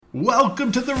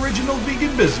Welcome to the Original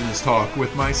Vegan Business Talk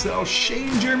with myself,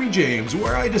 Shane Jeremy James,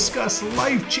 where I discuss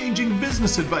life-changing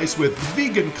business advice with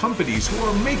vegan companies who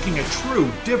are making a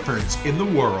true difference in the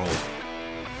world.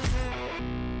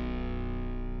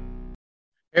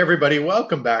 Hey everybody,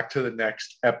 welcome back to the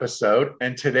next episode.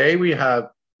 And today we have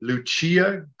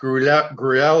Lucia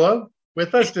Grillo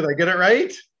with us. Did I get it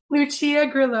right? Lucia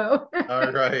Grillo.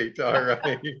 All right.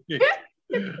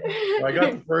 I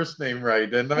got the first name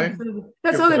right, didn't I?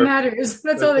 That's all that matters.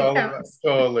 That's all that counts.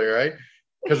 Totally, right?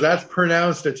 Because that's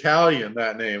pronounced Italian,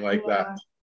 that name, like that.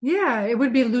 Yeah, it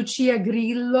would be Lucia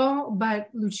Grillo, but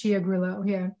Lucia Grillo,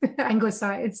 yeah,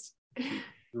 anglicized.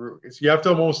 You have to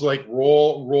almost like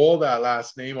roll that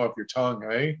last name off your tongue,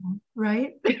 right?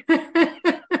 Right.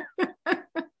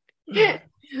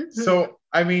 So,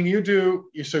 I mean, you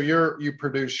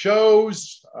produce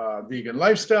shows, vegan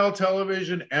lifestyle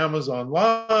television, Amazon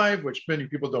Live, which many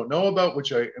people don't know about,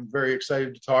 which I am very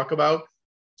excited to talk about.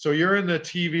 So you're in the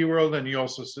TV world, and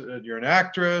you're an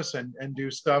actress and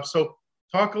do stuff. So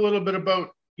talk a little bit about,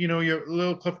 your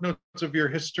little cliff notes of your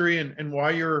history and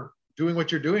why you're doing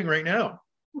what you're doing right now.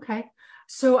 Okay.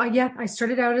 So I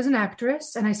started out as an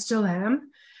actress, and I still am.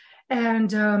 And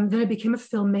then I became a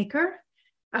filmmaker.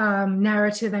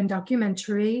 Narrative and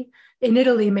documentary in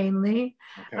Italy mainly.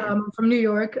 Okay. From New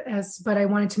York, but I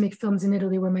wanted to make films in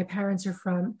Italy where my parents are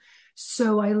from.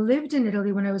 So I lived in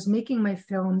Italy when I was making my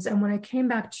films, and when I came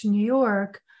back to New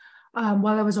York,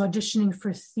 while I was auditioning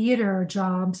for theater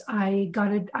jobs, I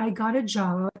got a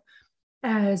job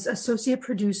as associate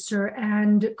producer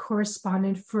and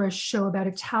correspondent for a show about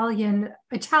Italian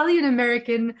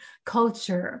American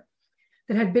culture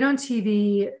that had been on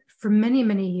TV for many,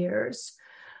 many years.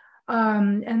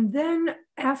 And then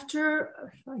after,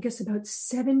 I guess, about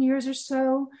 7 years or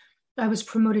so, I was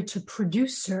promoted to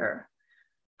producer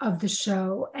of the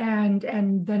show and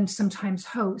then sometimes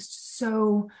host.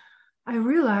 So I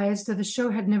realized that the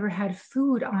show had never had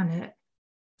food on it.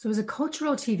 So it was a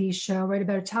cultural TV show, right,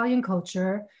 about Italian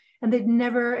culture, and they'd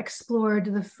never explored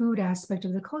the food aspect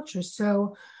of the culture.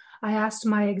 So I asked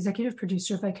my executive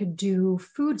producer if I could do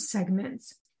food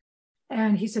segments.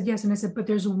 And he said yes. And I said, but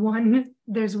there's one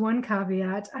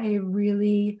caveat. I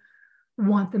really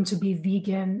want them to be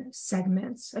vegan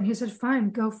segments. And he said,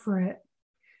 fine, go for it.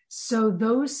 So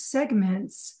those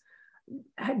segments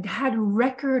had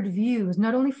record views,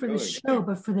 not only for the show,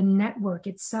 but for the network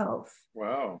itself.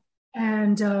 Wow.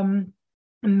 And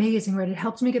amazing, right? It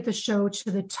helped me get the show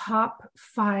to the top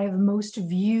 5 most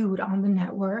viewed on the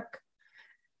network.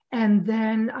 And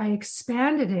then I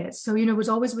expanded it. So, it was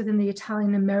always within the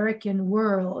Italian American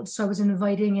world. So I was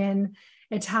inviting in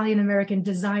Italian American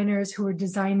designers who were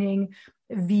designing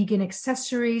vegan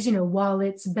accessories,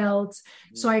 wallets, belts.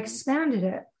 So I expanded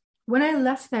it. When I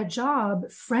left that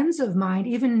job, friends of mine,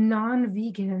 even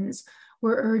non-vegans,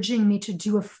 were urging me to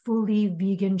do a fully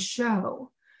vegan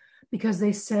show because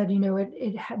they said,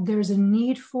 there's a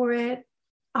need for it.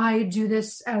 I do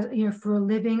this as for a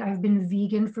living. I've been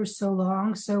vegan for so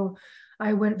long. So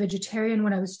I went vegetarian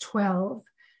when I was 12,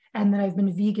 and then I've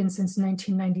been vegan since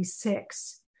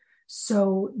 1996.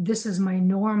 So this is my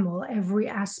normal. Every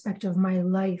aspect of my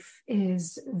life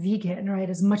is vegan, right?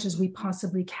 As much as we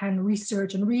possibly can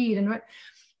research and read.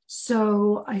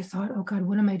 So I thought, oh God,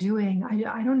 what am I doing?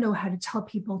 I don't know how to tell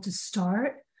people to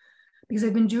start because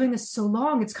I've been doing this so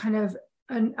long. It's kind of,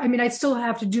 and I mean, I still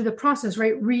have to do the process,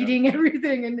 right? Reading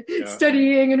everything and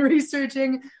studying and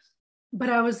researching. But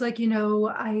I was like,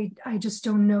 I just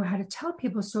don't know how to tell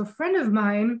people. So a friend of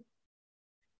mine,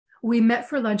 we met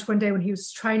for lunch one day when he was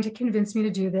trying to convince me to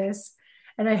do this.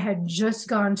 And I had just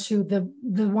gone to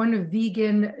the one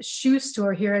vegan shoe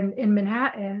store here in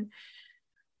Manhattan.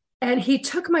 And he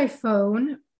took my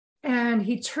phone and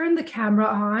he turned the camera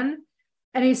on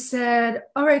and he said,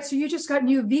 all right, so you just got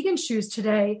new vegan shoes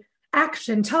today.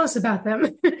 Action, tell us about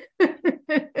them.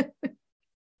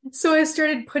 So I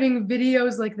started putting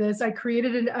videos like this. I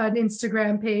created an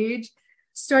Instagram page,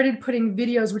 started putting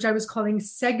videos, which I was calling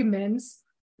segments,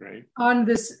 right, on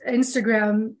this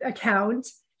Instagram account.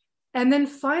 And then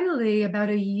finally, about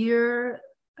a year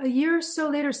or so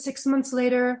later, 6 months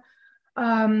later,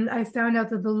 I found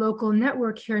out that the local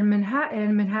network here in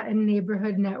Manhattan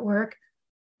Neighborhood Network,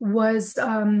 was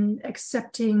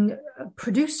accepting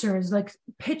producers, like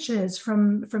pitches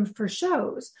for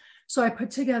shows. So I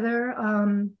put together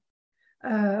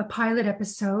a pilot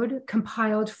episode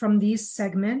compiled from these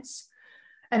segments,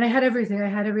 and I had everything. I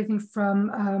had everything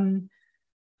from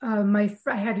I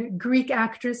had Greek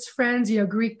actress friends,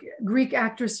 Greek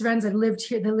actress friends that live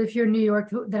here in New York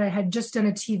that I had just done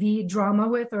a TV drama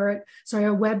with,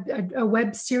 a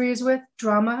web series with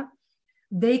drama.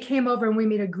 They came over and we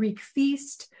made a Greek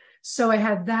feast. So I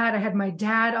had that. I had my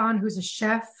dad on, who's a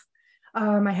chef.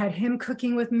 I had him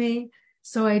cooking with me.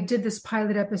 So I did this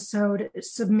pilot episode,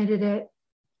 submitted it.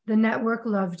 The network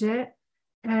loved it.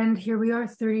 And here we are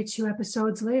 32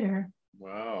 episodes later.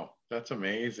 Wow, that's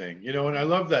amazing. And I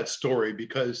love that story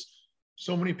because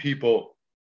so many people,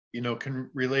 can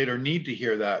relate or need to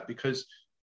hear that, because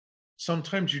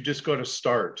sometimes you just got to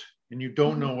start and you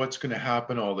don't know what's going to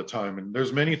happen all the time. And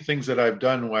there's many things that I've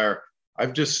done where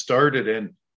I've just started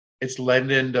and it's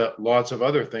led into lots of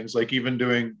other things, like even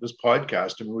doing this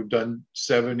podcast. And we've done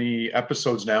 70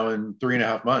 episodes now in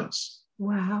 3.5 months.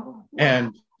 Wow.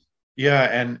 And yeah,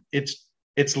 and it's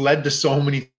led to so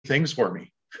many things for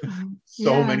me.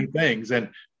 So many things. And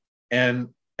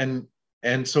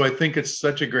so I think it's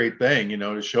such a great thing,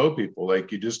 to show people,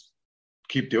 like, you just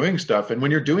keep doing stuff. And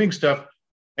when you're doing stuff,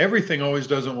 everything always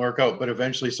doesn't work out, but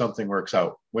eventually something works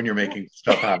out when you're making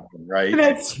stuff happen, right?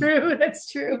 That's true. That's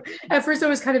true. At first I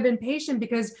was kind of impatient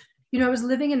because, I was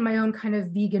living in my own kind of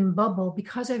vegan bubble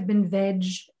because I've been veg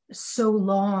so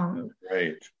long.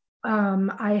 Right.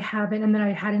 I haven't, and then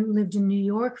I hadn't lived in New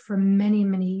York for many,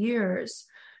 many years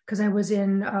because I was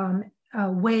in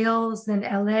Wales, then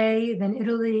LA, then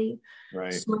Italy.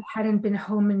 Right. So I hadn't been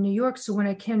home in New York. So when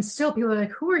I came, still people are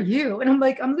like, "Who are you?" And I'm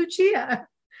like, "I'm Lucia."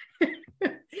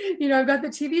 I've got the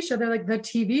TV show. They're like, "The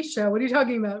TV show? What are you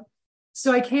talking about?"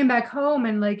 So I came back home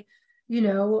and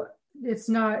it's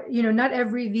not, not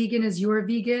every vegan is your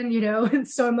vegan, and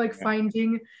so I'm like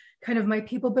finding kind of my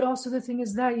people. But also the thing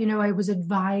is that, I was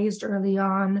advised early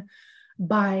on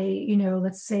by,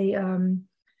 let's say,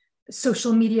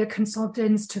 social media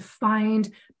consultants to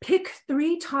pick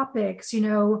 3 topics,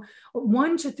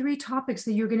 1 to 3 topics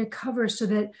that you're going to cover so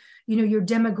that, your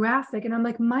demographic. And I'm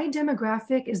like, my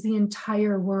demographic is the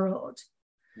entire world,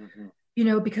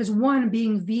 because one,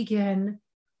 being vegan,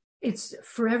 it's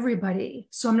for everybody.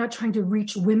 So I'm not trying to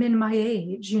reach women my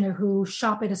age, who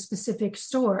shop at a specific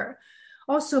store.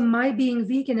 Also, my being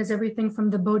vegan is everything from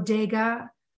the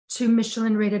bodega to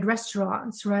Michelin rated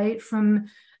restaurants, right? From,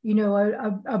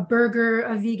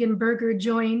 a vegan burger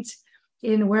joint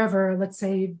in wherever, let's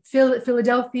say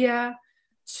Philadelphia,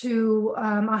 to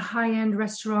a high-end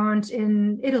restaurant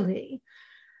in Italy.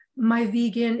 My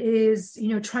vegan is,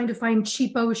 trying to find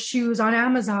cheapo shoes on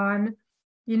Amazon,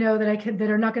 that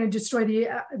are not going to destroy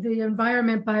the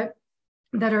environment, but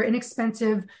that are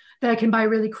inexpensive, that I can buy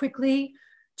really quickly,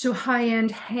 to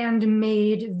high-end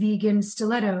handmade vegan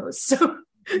stilettos. So,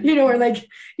 or like,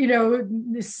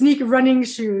 sneak running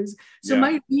shoes. So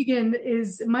my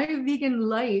vegan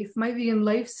life, my vegan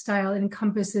lifestyle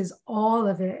encompasses all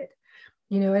of it,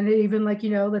 and even like,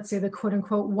 let's say the quote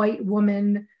unquote white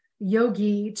woman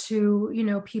yogi to,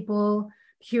 people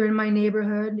here in my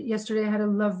neighborhood. Yesterday I had a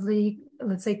lovely,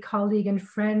 let's say, colleague and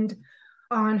friend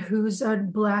on who's a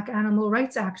Black animal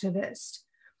rights activist.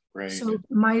 Right. So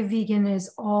my vegan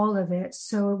is all of it.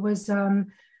 So it was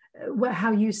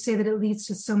how you say that it leads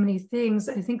to so many things.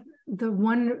 I think the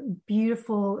one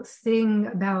beautiful thing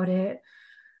about it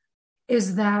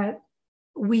is that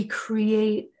we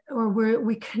create, or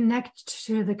we connect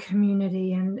to the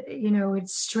community, and it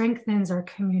strengthens our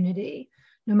community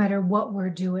no matter what we're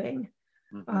doing,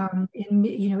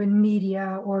 in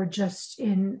media or just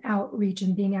in outreach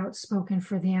and being outspoken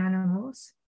for the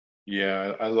animals.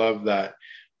 Yeah, I love that.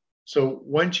 So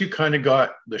once you kind of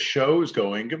got the shows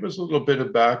going, give us a little bit of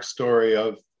backstory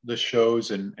of the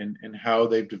shows and how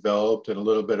they've developed, and a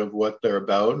little bit of what they're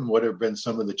about, and what have been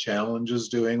some of the challenges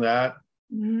doing that.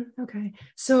 Okay.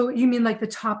 So you mean like the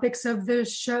topics of the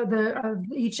show,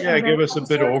 each? Yeah, give us a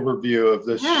bit of overview of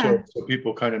this show so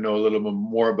people kind of know a little bit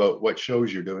more about what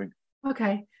shows you're doing.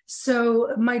 Okay.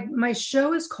 So my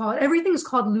show is called, everything's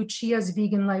called Lucia's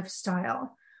Vegan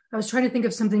Lifestyle. I was trying to think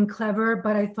of something clever,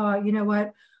 but I thought, you know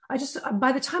what?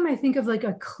 By the time I think of like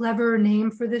a clever name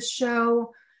for this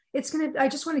show, I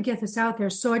just want to get this out there.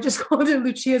 So I just called it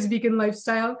Lucia's Vegan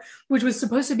Lifestyle, which was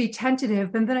supposed to be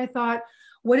tentative. And then I thought,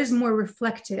 what is more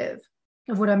reflective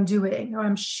of what I'm doing, or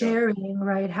I'm sharing,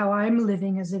 right? How I'm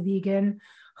living as a vegan,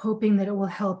 hoping that it will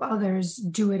help others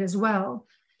do it as well.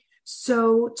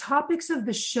 So topics of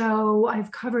the show,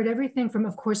 I've covered everything from,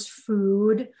 of course,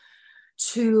 food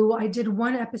to, I did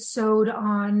one episode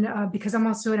on, because I'm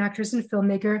also an actress and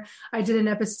filmmaker, I did an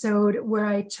episode where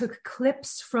I took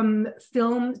clips from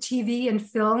film, TV and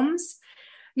films,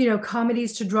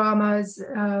 comedies to dramas,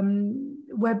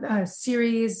 web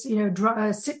series,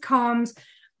 sitcoms,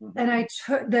 and I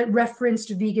took that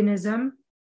referenced veganism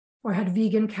or had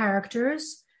vegan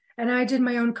characters. And I did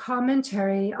my own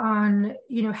commentary on,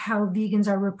 how vegans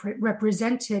are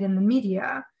represented in the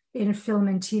media, in film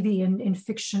and TV, and in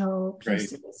fictional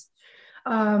pieces.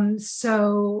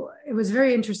 So it was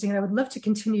very interesting, and I would love to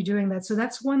continue doing that. So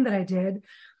that's one that I did.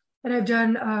 And I've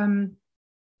done,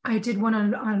 I did one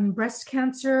on breast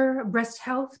cancer, breast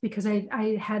health, because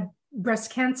I had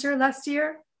breast cancer last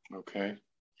year. Okay.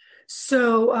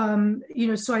 So,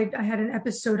 so I had an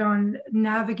episode on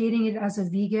navigating it as a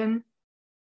vegan,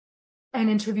 and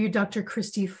interviewed Dr.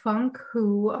 Christy Funk,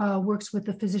 who works with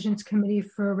the Physicians Committee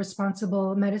for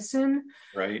Responsible Medicine.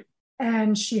 Right.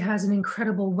 And she has an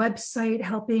incredible website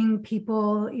helping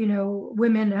people,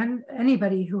 women and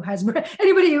anybody who has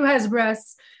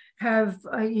breasts have,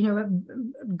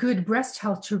 good breast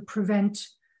health to prevent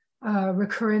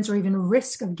recurrence or even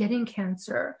risk of getting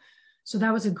cancer. So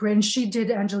that was a great, and she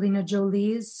did Angelina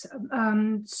Jolie's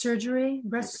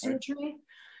breast surgery.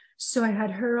 So I had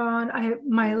her on.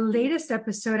 My latest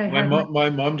episode, my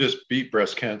mom just beat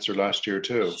breast cancer last year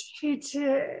too. She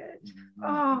did.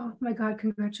 Oh my God!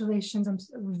 Congratulations! I'm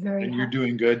very. And happy. you're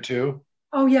doing good too.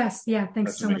 Oh yes, yeah.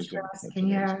 Thanks That's so amazing. much for asking.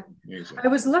 Yeah, amazing. I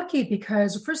was lucky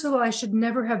because first of all, I should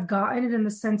never have gotten it in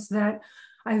the sense that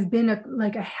I've been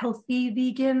a healthy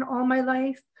vegan all my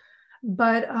life,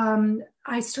 but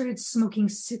I started smoking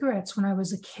cigarettes when I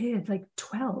was a kid, like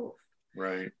 12.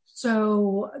 Right.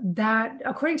 So that,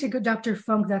 according to Dr.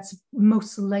 Funk, that's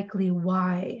most likely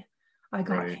why I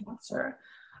got cancer.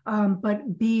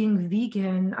 But being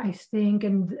vegan, I think,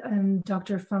 and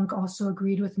Dr. Funk also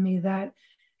agreed with me that,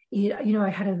 I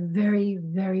had a very,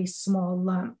 very small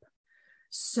lump.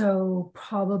 So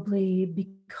probably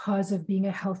because of being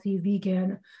a healthy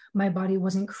vegan, my body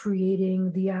wasn't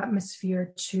creating the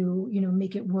atmosphere to,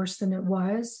 make it worse than it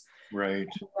was. Right.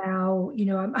 And now,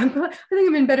 I think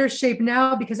I'm in better shape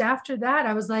now, because after that,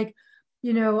 I was like,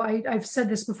 I've said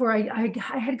this before, I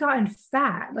had gotten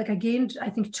fat, like I gained, I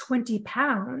think 20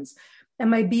 pounds, and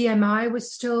my BMI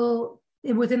was still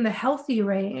within the healthy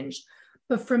range.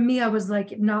 But for me, I was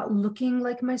like not looking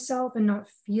like myself and not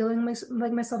feeling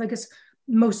like myself. I guess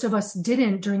most of us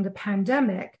didn't during the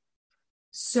pandemic.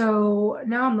 So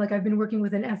now I'm like, I've been working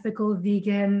with an ethical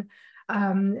vegan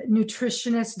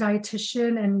nutritionist,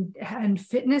 dietitian, and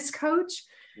fitness coach.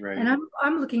 Right. And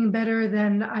I'm looking better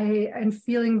and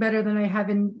feeling better than I have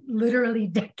in literally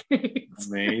decades.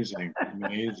 Amazing.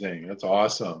 That's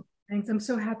awesome. Thanks. I'm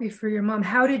so happy for your mom.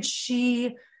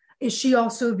 Is she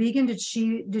also vegan? Did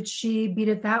she beat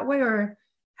it that way, or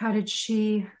how did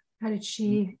she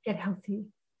get healthy?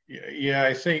 Yeah,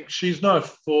 I think she's not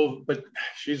full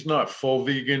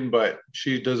vegan, but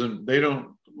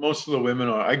most of the women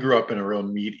I grew up in a real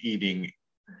meat eating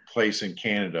place in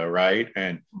Canada, right?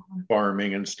 And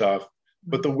farming and stuff.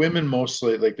 But the women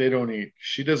mostly, like,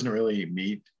 she doesn't really eat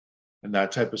meat and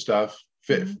that type of stuff.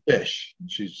 Fish,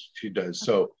 she does.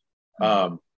 So,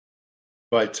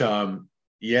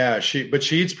 yeah, she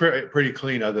eats pretty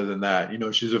clean other than that.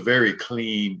 She's a very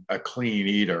clean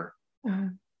eater.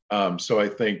 So I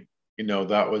think,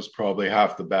 that was probably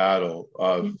half the battle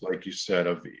of, like you said,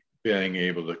 of being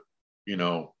able to,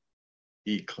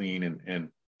 eat clean and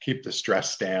keep the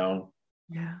stress down.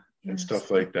 Yeah. And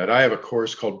stuff like that. I have a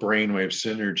course called Brainwave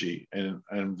Synergy,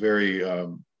 and very,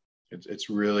 it's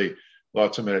really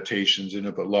lots of meditations in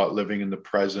it, but a lot living in the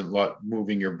present, a lot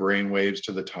moving your brain waves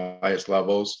to the highest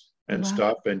levels and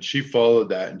stuff. And she followed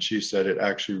that, and she said it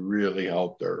actually really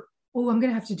helped her. Oh, I'm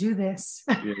gonna have to do this.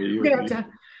 Yeah, you would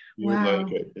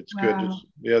like it. It's good.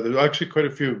 There's actually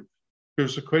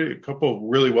there's quite a couple of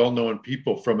really well-known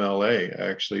people from LA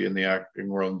actually in the acting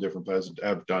world and different places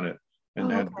have done it and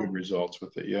had good results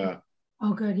with it. Yeah.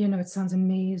 Oh, good. It sounds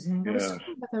amazing. I was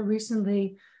talking about that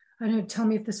recently. I don't know, tell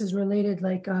me if this is related.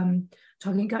 Like I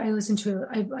listen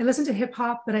to hip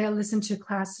hop, but I listen to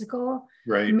classical,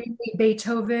 right? Mainly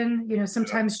Beethoven.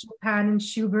 Sometimes Chopin and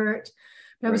Schubert.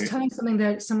 But I was telling someone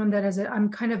that I'm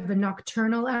kind of a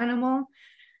nocturnal animal.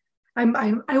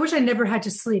 I wish I never had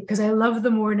to sleep because I love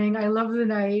the morning, I love the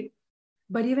night.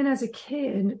 But even as a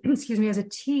kid, as a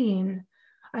teen,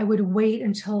 I would wait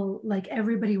until like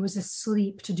everybody was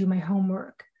asleep to do my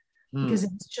homework because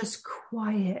it's just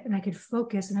quiet and I could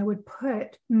focus, and I would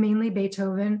put mainly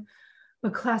Beethoven,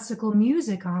 but classical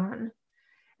music on.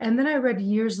 And then I read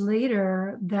years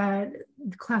later that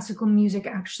classical music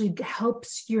actually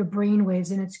helps your brain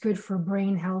waves, and it's good for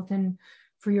brain health and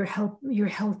for your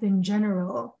health in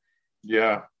general.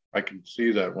 Yeah, I can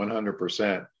see that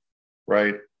 100%,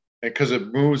 right? Because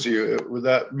it moves you.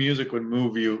 That music would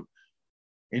move you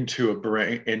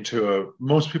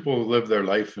most people live their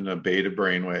life in a beta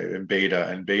brainwave, and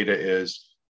beta is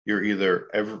your either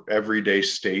everyday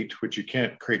state, which you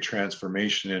can't create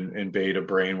transformation in beta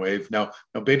brainwave. Now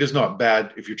beta is not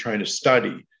bad if you're trying to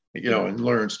study, and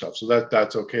learn stuff. So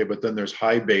that's okay. But then there's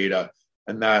high beta,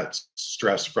 And that's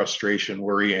stress, frustration,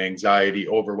 worry, anxiety,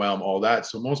 overwhelm, all that.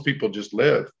 So most people just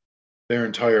live their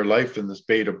entire life in this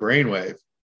beta brainwave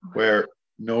where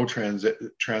no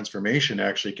transformation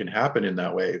actually can happen in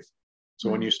that wave. So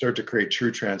when you start to create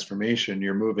true transformation,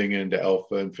 you're moving into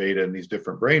alpha and theta and these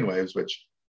different brainwaves, which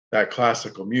that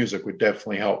classical music would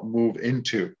definitely help move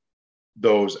into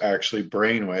those actually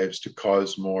brainwaves to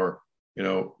cause more,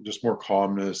 just more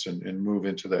calmness and move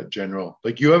into that general.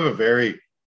 Like you have a very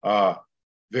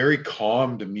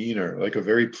calm demeanor, like a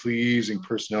very pleasing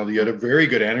personality. You had a very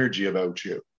good energy about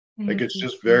you. Like it's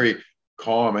just very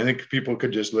calm. I think people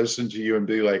could just listen to you and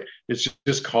be like, it's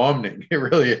just calming. It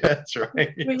really is,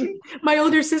 right? My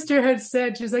older sister had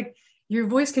said, she was like, your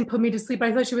voice can put me to sleep.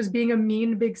 I thought she was being a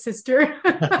mean big sister.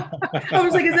 I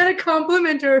was like, is that a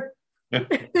compliment or?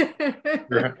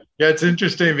 Yeah, it's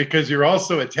interesting because you're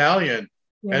also Italian.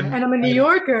 Yeah, and I'm a New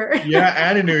Yorker. Yeah,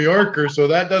 and a New Yorker. So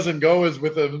that doesn't go as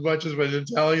much as an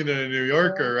Italian and a New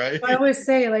Yorker, right? I always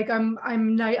say, like,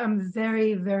 I'm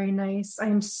very, very nice. I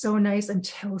am so nice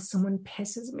until someone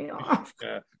pisses me off.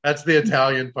 Yeah, that's the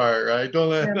Italian part, right? Don't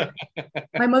let. Yeah.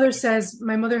 My mother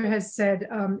has said,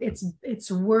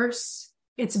 it's worse.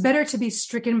 It's better to be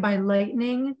stricken by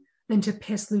lightning than to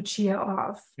piss Lucia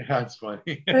off. Yeah, that's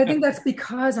funny. But I think that's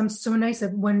because I'm so nice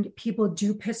that when people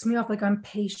do piss me off, like I'm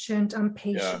patient. And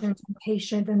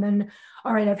then,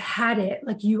 all right, I've had it.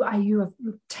 Like you have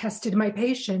tested my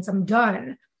patience. I'm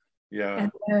done. Yeah.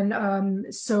 And then,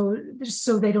 so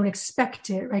they don't expect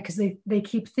it, right? Because they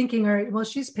keep thinking, all right, well,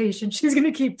 she's patient. She's going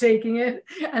to keep taking it.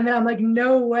 And then I'm like,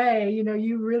 no way.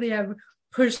 You really have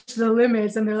pushed the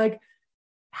limits. And they're like,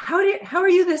 how are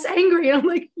you this angry? And I'm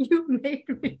like, you made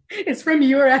me. It's from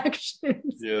your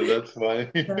actions. Yeah, that's funny.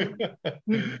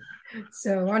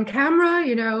 So on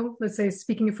camera, let's say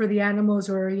speaking for the animals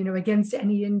or, against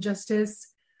any injustice,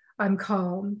 I'm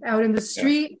calm. Out in the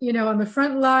street, on the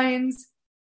front lines,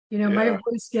 my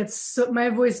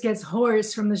voice gets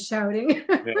hoarse from the shouting.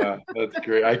 Yeah, that's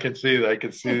great. I can see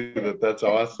that. That's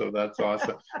awesome. That's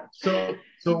awesome.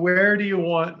 So where do you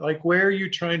where are you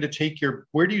trying to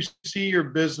where do you see your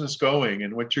business going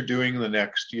and what you're doing in the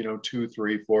next, 2,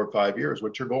 3, 4, 5 years?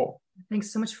 What's your goal?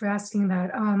 Thanks so much for asking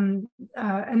that.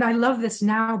 And I love this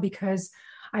now because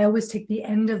I always take the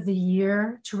end of the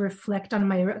year to reflect on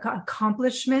my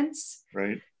accomplishments.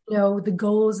 Right. The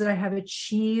goals that I have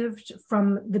achieved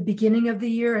from the beginning of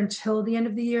the year until the end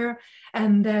of the year,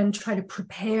 and then try to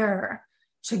prepare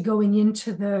to going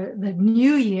into the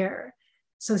new year.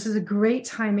 So this is a great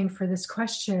timing for this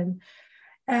question.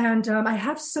 And I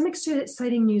have some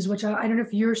exciting news, which I don't know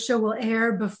if your show will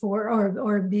air before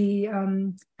or be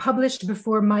published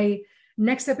before my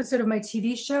next episode of my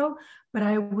TV show, but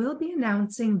I will be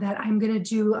announcing that I'm going to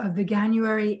do a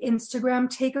Veganuary Instagram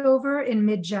takeover in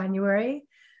mid-January.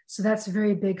 So that's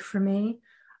very big for me.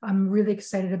 I'm really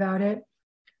excited about it.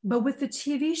 But with the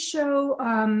TV show,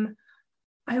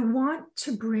 I want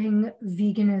to bring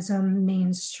veganism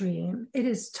mainstream. It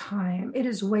is time. It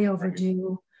is way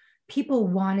overdue. People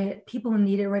want it. People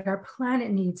need it, right? Our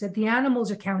planet needs it. The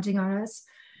animals are counting on us.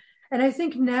 And I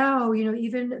think now,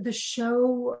 even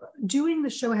doing the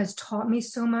show has taught me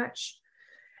so much.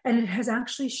 And it has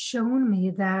actually shown me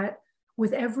that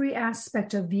with every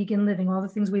aspect of vegan living, all the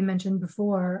things we mentioned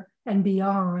before and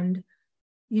beyond,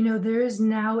 there is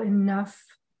now enough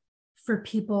for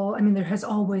people. I mean, there has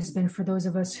always been for those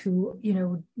of us who,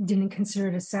 didn't consider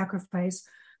it a sacrifice,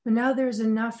 but now there's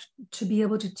enough to be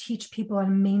able to teach people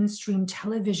on mainstream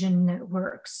television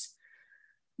networks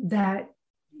that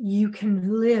you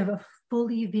can live a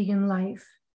fully vegan life.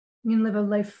 You can live a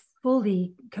life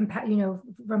fully,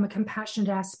 from a compassionate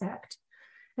aspect,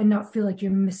 and not feel like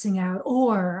you're missing out.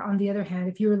 Or on the other hand,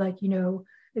 if you're like,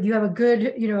 if you have a good,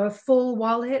 a full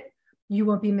wallet, you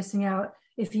won't be missing out.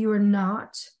 If you are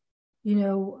not,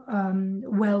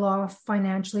 well off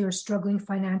financially or struggling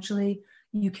financially,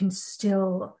 you can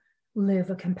still live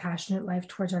a compassionate life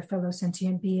towards our fellow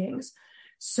sentient beings.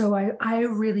 So I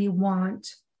really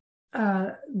want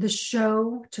the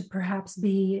show to perhaps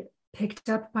be picked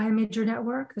up by a major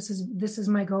network. This is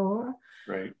my goal.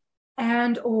 Right.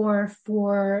 And or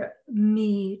for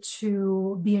me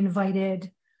to be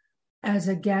invited as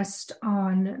a guest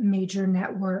on major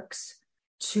networks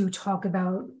to talk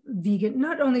about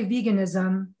not only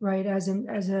veganism, right, as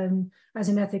an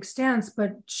ethics stance,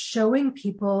 but showing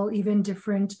people even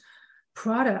different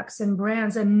products and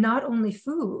brands, and not only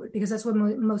food, because that's what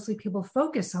mostly people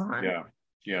focus on.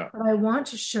 Yeah. But I want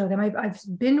to show them. I've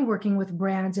been working with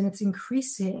brands, and it's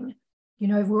increasing.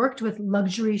 I've worked with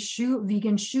luxury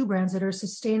vegan shoe brands that are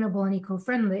sustainable and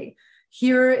eco-friendly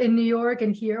here in New York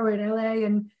and here or in LA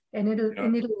and in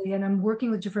Italy, and I'm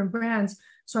working with different brands.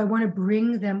 So I want to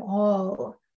bring them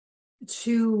all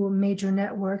to major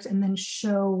networks and then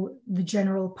show the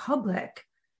general public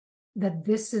that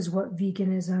this is what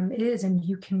veganism is and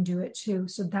you can do it too.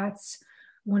 So that's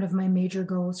one of my major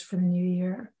goals for the new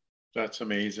year. That's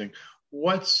amazing.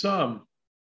 What's some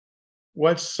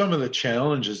of the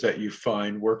challenges that you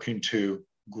find working to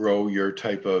grow your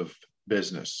type of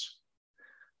business?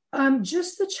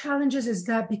 Just the challenges is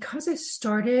that because I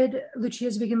started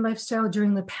Lucia's Vegan Lifestyle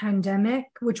during the pandemic,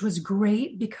 which was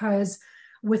great because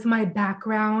with my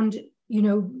background,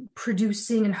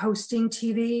 producing and hosting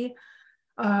TV,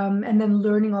 and then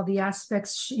learning all the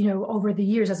aspects, over the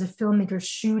years as a filmmaker,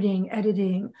 shooting,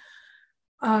 editing,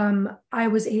 I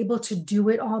was able to do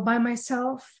it all by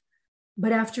myself.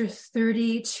 But after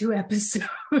 32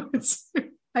 episodes,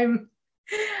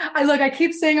 I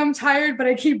keep saying I'm tired, but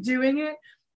I keep doing it.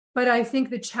 But I think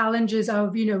the challenges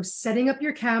of, setting up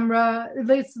your camera,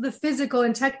 it's the physical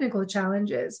and technical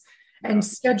challenges and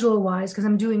schedule wise, because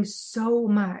I'm doing so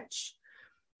much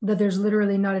that there's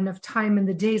literally not enough time in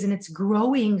the days, and it's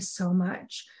growing so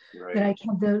much that I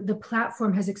can, the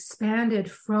platform has expanded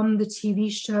from the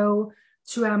TV show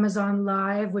to Amazon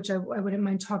Live, which I wouldn't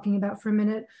mind talking about for a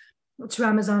minute, to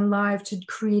Amazon Live, to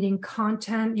creating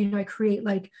content. I create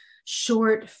like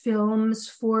short films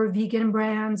for vegan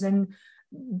brands and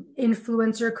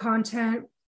influencer content.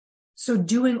 So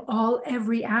doing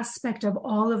every aspect of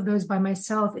all of those by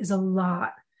myself is a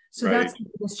lot. So that's the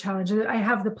biggest challenge. I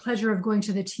have the pleasure of going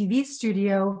to the TV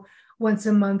studio once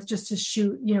a month just to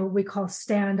shoot, what we call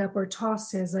stand up or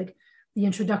tosses, like the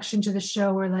introduction to the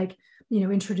show, or like,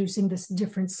 introducing this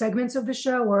different segments of the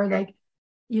show, or like,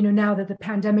 now that the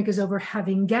pandemic is over,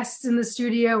 having guests in the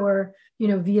studio or,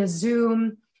 via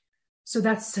Zoom. So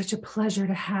that's such a pleasure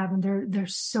to have. And they're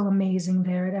so amazing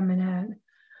there at M&N.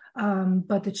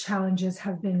 But the challenges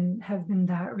have been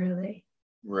that really.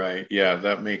 Right. Yeah,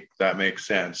 that makes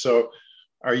sense. So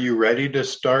are you ready to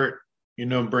start,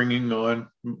 bringing on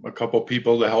a couple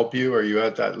people to help you? Are you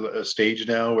at that stage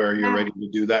now where you're ready to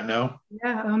do that now?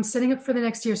 Yeah, I'm setting up for the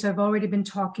next year. So I've already been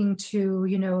talking to,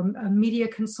 a media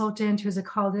consultant who's a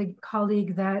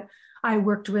colleague that I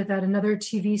worked with at another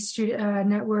TV studio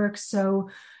network. So,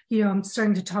 I'm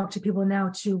starting to talk to people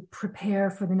now to prepare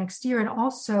for the next year. And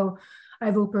also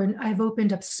I've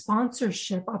opened up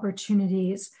sponsorship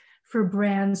opportunities for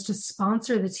brands to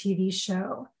sponsor the TV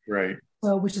show. Right.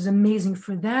 So, which is amazing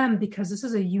for them because this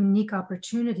is a unique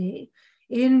opportunity.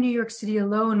 In New York City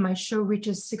alone, my show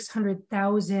reaches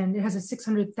 600,000. It has a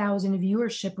 600,000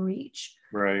 viewership reach.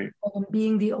 Right. And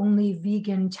being the only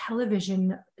vegan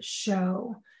television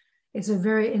show, it's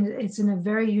in a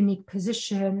very unique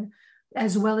position,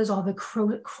 as well as all the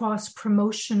cross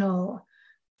promotional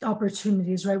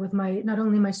opportunities, right? With not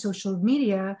only my social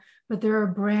media, but there are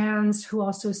brands who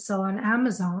also sell on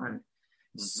Amazon.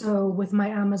 Mm-hmm. So with my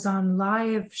Amazon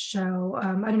Live show,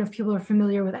 I don't know if people are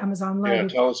familiar with Amazon Live. Yeah,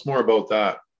 tell us more about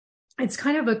that. It's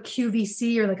kind of a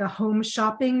QVC or like a home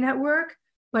shopping network,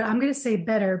 but I'm going to say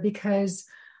better because,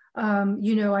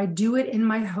 I do it in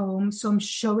my home. So I'm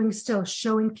showing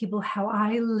people how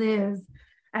I live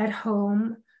at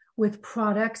home with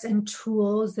products and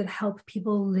tools that help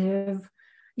people live,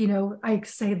 I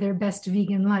say their best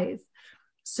vegan life.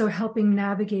 So helping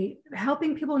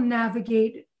people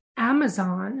navigate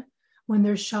Amazon when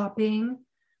they're shopping,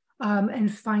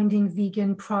 and finding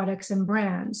vegan products and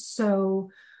brands. So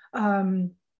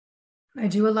I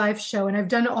do a live show, and I've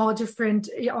done all different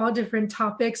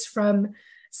topics, from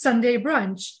Sunday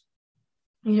brunch,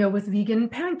 with vegan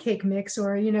pancake mix,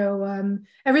 or,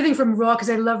 everything from raw, because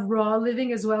I love raw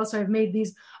living as well. So I've made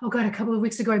these, a couple of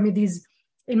weeks ago, I made these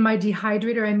in my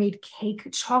dehydrator. I made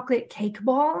chocolate cake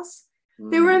balls.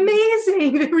 They were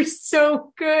amazing. They were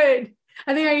so good.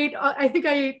 I think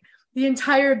I ate the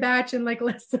entire batch in like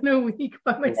less than a week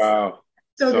by myself. Wow.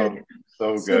 So good.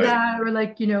 So good. So that, or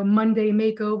like, Monday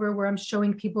makeover, where I'm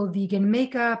showing people vegan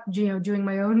makeup, doing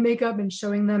my own makeup and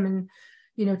showing them and,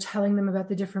 telling them about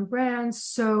the different brands.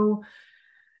 So,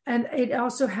 and it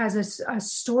also has a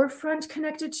storefront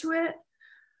connected to it,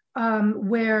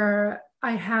 where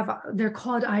they're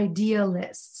called idea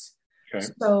lists. Okay.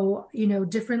 So,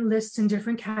 different lists in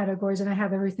different categories. And I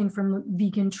have everything from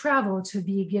vegan travel to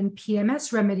vegan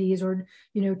PMS remedies, or,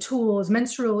 tools,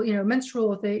 menstrual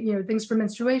things for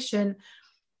menstruation.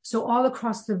 So all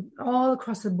across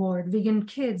the board, vegan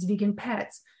kids, vegan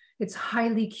pets, it's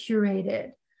highly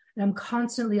curated. And I'm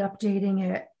constantly updating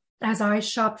it as I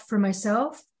shop for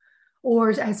myself,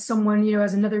 or as someone,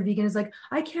 as another vegan is like,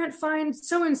 I can't find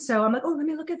so-and-so. I'm like, oh, let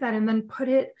me look at that. And then put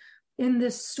it in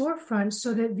this storefront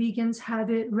so that vegans have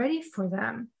it ready for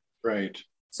them. Right.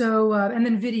 So, and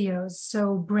then videos,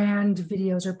 so brand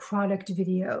videos or product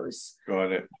videos.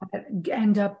 Got it.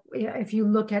 End up, if you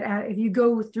look at, if you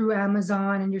go through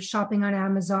Amazon and you're shopping on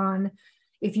Amazon,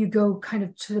 if you go kind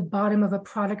of to the bottom of a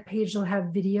product page, they'll have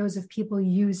videos of people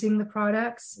using the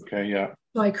products. Okay, yeah.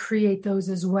 So I create those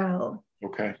as well.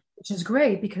 Okay. Which is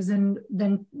great because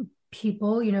then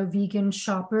people, vegan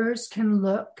shoppers can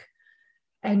look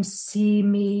and see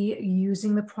me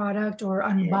using the product or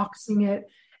unboxing it,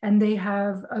 and they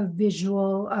have a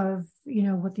visual of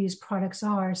what these products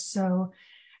are. So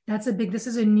this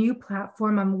is a new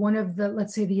platform. I'm one of the,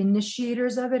 let's say, the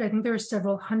initiators of it. I think there are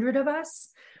several hundred of us,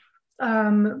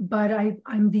 but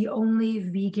I'm the only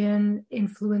vegan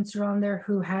influencer on there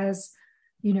who has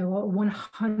a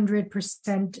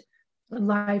 100%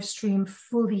 live stream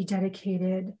fully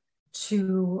dedicated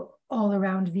to all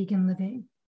around vegan living.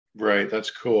 Right. That's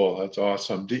cool. That's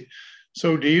awesome.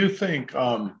 So do you think,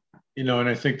 and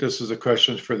I think this is a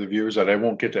question for the viewers that I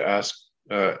won't get to ask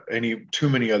too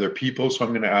many other people. So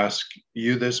I'm going to ask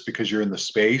you this because you're in the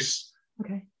space.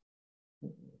 Okay.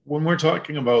 When we're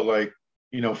talking about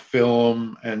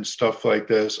film and stuff like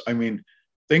this, I mean,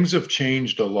 things have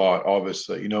changed a lot,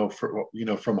 obviously,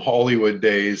 from Hollywood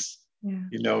days,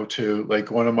 to like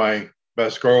one of my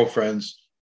best girlfriends,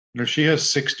 she has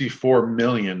 64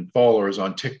 million followers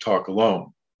on TikTok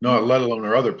alone, not let alone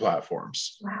her other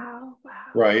platforms. Wow.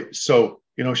 Right. So,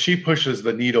 she pushes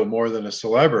the needle more than a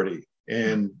celebrity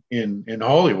in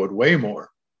Hollywood, way more.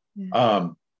 Yeah.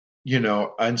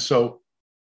 And so,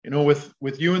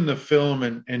 with you in the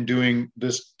film and doing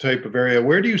this type of area,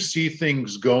 where do you see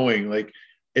things going? Like,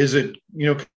 is it,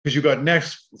 because you got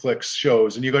Netflix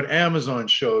shows and you got Amazon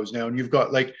shows now, and you've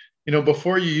got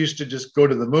before you used to just go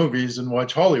to the movies and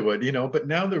watch Hollywood, but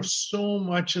now there's so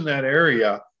much in that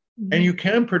area, and you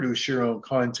can produce your own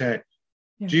content.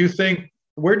 Yeah.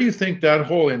 Where do you think that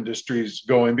whole industry is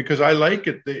going? Because I like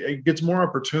it. It gets more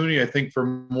opportunity, I think, for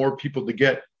more people to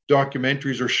get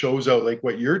documentaries or shows out like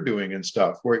what you're doing and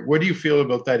stuff. What do you feel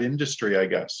about that industry, I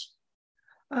guess?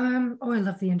 I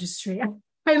love the industry.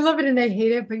 I love it and I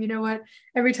hate it, but you know what?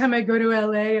 Every time I go to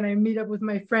LA and I meet up with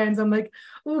my friends, I'm like,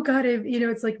 oh God,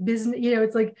 it's like business,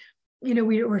 it's like,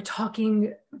 we're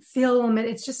talking film, and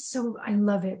it's just so, I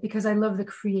love it because I love the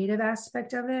creative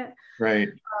aspect of it. Right.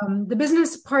 The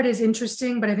business part is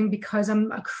interesting, but I think because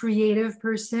I'm a creative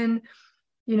person,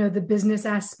 the business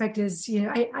aspect is,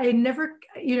 I never,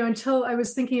 until I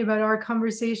was thinking about our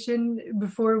conversation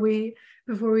before we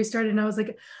started, and I was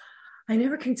like, I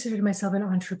never considered myself an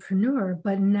entrepreneur,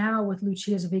 but now with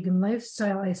Lucia's Vegan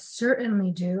Lifestyle, I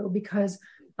certainly do, because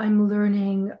I'm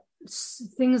learning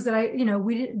things that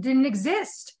we didn't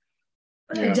exist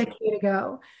a decade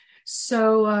ago.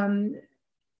 So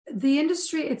the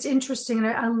industry, it's interesting. And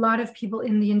a lot of people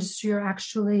in the industry are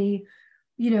actually,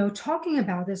 talking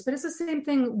about this, but it's the same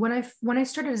thing. When I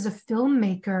started as a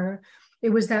filmmaker, it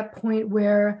was that point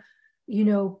where,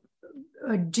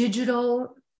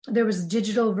 there was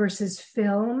digital versus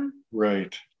film.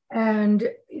 Right. And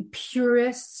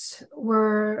purists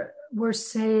were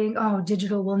saying, oh,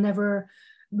 digital will never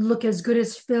look as good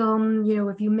as film.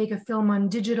 If you make a film on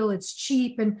digital, it's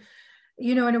cheap. And,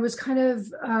 and it was kind of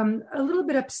a little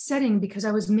bit upsetting because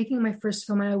I was making my first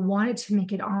film and I wanted to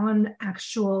make it on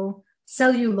actual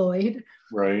celluloid.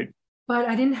 Right. But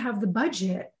I didn't have the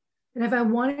budget. And if I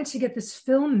wanted to get this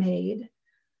film made,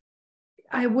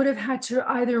 I would have had to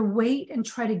either wait and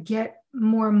try to get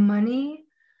more money,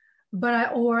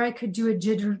 or I could do it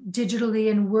digitally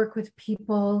and work with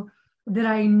people that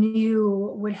I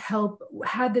knew would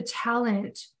had the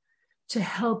talent to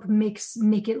help make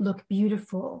it look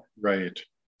beautiful. Right.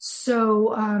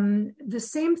 So the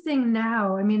same thing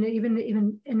now, I mean,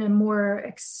 even in a more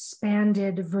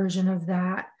expanded version of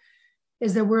that,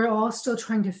 is that we're all still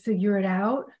trying to figure it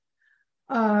out.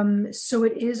 So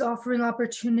it is offering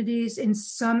opportunities in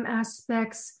some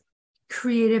aspects.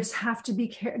 Creatives have to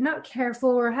be not careful,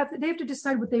 or they have to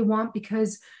decide what they want,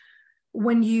 because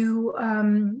when you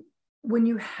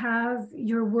have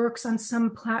your works on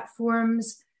some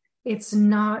platforms, it's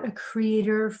not a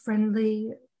creator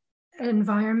friendly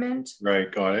environment.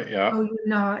 Right. Got it. Yeah. Oh, you're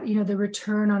not, the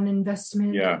return on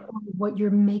investment, what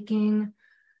you're making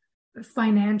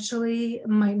financially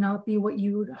might not be what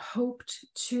you hoped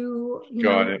to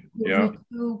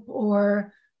recoup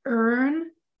or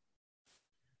earn.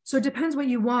 So it depends what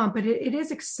you want, but it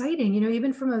is exciting,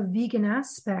 even from a vegan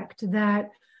aspect,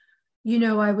 that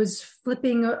I was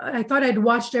flipping, I thought I'd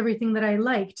watched everything that I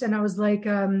liked, and I was like,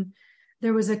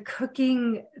 there was a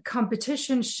cooking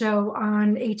competition show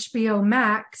on HBO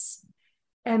Max,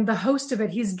 and the host of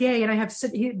it, he's gay, and I have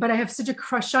such a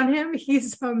crush on him.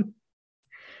 He's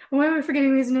Why am I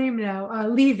forgetting his name now?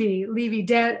 Levy,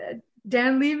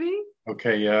 Dan Levy.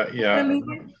 Okay, yeah.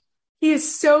 He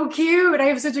is so cute. I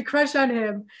have such a crush on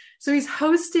him. So he's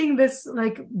hosting this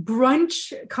like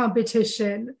brunch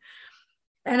competition.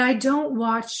 And I don't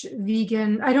watch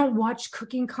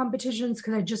cooking competitions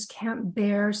because I just can't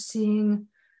bear seeing,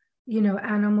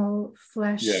 animal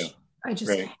flesh. Yeah,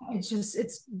 right.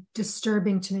 It's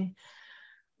disturbing to me,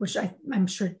 which I'm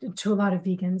sure to a lot of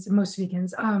vegans, most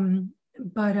vegans.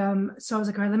 So I was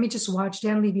like, all right, let me just watch.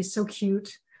 Dan Levy's so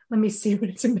cute. Let me see what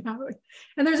it's about.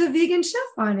 And there's a vegan chef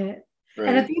on it. Right.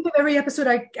 And at the end of every episode,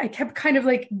 I kept kind of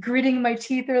like gritting my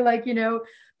teeth or like,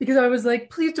 because I was like,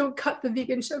 please don't cut the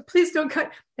vegan chef. Please don't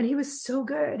cut. And he was so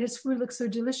good. His food looked so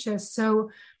delicious.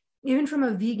 So even from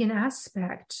a vegan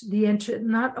aspect,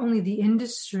 not only the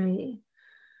industry,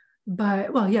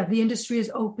 but the industry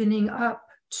is opening up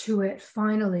to it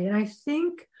finally. And I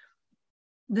think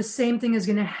the same thing is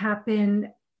going to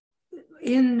happen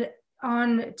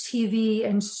on TV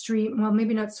and stream. Well,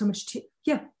 maybe not so much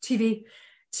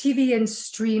TV and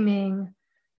streaming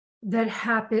that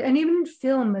happen, and even in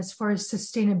film as far as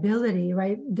sustainability,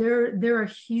 right? There are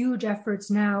huge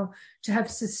efforts now to have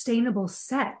sustainable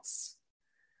sets.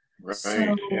 Right.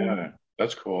 So, yeah.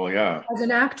 That's cool. Yeah. As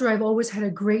an actor, I've always had a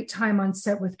great time on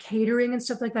set with catering and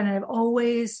stuff like that. And I've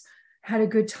always had a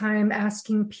good time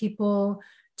asking people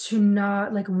to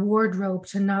not let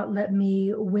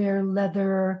me wear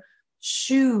leather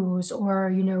shoes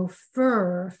or,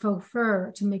 faux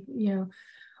fur to make,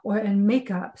 and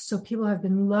makeup. So people have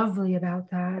been lovely about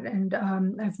that. And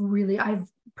I've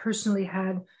personally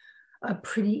had a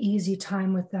pretty easy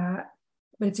time with that,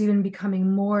 but it's even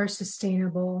becoming more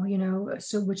sustainable,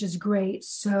 which is great.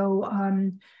 So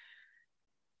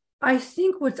I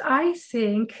think what's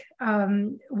going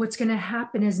to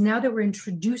happen is now that we're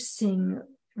introducing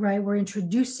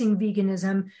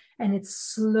veganism and it's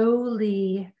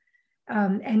slowly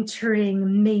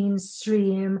entering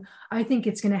mainstream, I think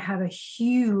it's going to have a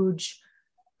huge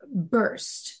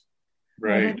burst.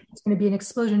 Right. It's going to be an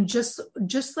explosion, just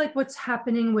like what's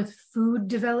happening with food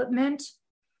development,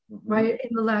 right?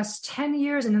 In the last 10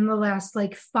 years and in the last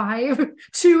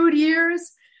 2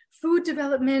 years, food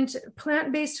development,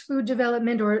 plant-based food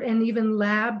development, and even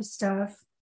lab stuff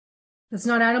that's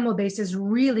not animal-based is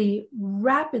really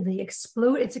rapidly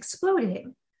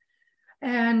exploding.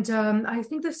 And I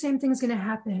think the same thing is going to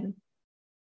happen.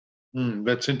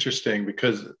 That's interesting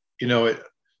because,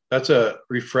 that's a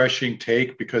refreshing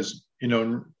take because,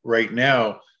 right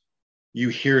now you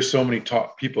hear so many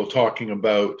people talking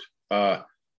about,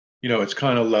 it's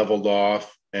kind of leveled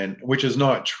off, and which is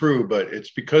not true, but it's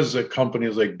because the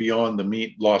companies like Beyond the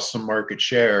Meat lost some market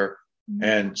share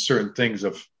and certain things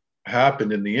have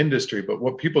happened in the industry. But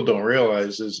what people don't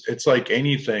realize is it's like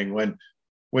anything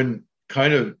when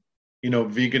kind of,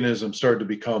 veganism started to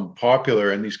become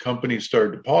popular and these companies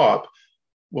started to pop,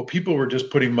 well, people were just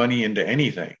putting money into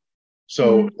anything.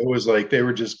 So it was like they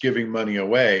were just giving money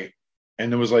away.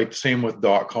 And it was like same with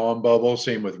 .com bubble,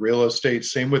 same with real estate,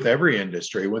 same with every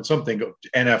industry. When something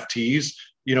NFTs,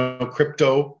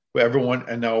 crypto, everyone,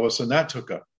 and now all of a sudden that took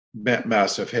a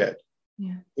massive hit.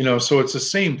 Yeah. So it's the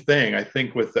same thing, I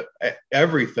think, with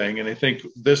everything. And I think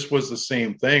this was the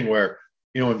same thing where,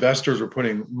 investors were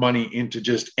putting money into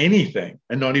just anything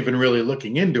and not even really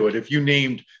looking into it. If you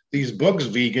named these books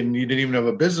vegan, you didn't even have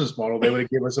a business model, they would have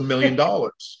given us $1 million. Well,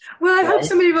 I hope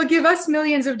somebody will give us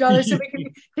millions of dollars so we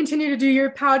can continue to do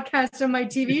your podcast on my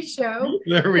TV show.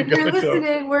 There we go. If you're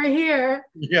listening, we're here.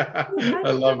 Yeah,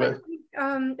 I love it.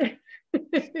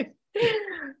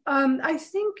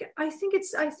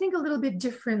 I think a little bit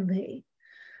differently,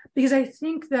 because I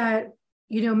think that,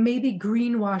 maybe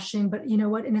greenwashing, but you know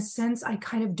what, in a sense, I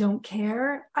kind of don't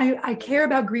care. I care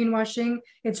about greenwashing.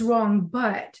 It's wrong,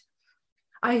 but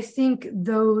I think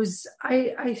those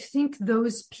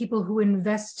people who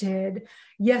invested,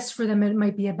 yes, for them, it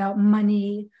might be about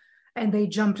money and they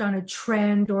jumped on a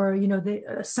trend or,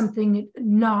 something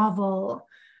novel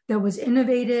that was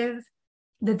innovative,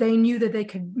 that they knew that they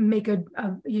could make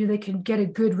they could get a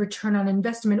good return on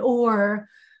investment or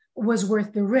was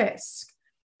worth the risk.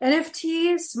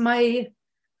 NFTs,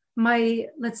 my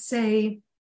let's say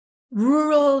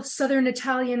rural Southern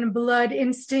Italian blood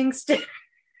instincts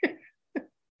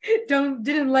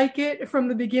didn't like it from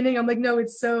the beginning. I'm like, no,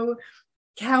 it's so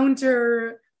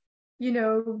counter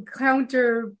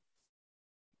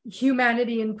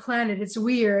humanity and planet. It's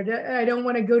weird. I don't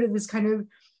want to go to this kind of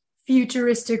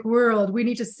futuristic world. We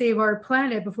need to save our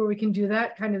planet before we can do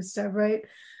that kind of stuff, right?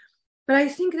 But I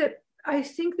think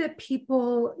that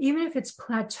people, even if it's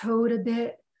plateaued a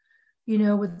bit,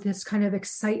 with this kind of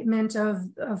excitement of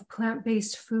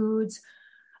plant-based foods,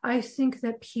 I think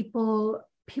that people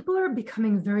are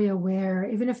becoming very aware,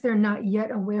 even if they're not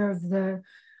yet aware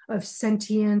of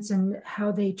sentience and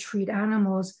how they treat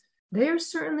animals. They are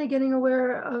certainly getting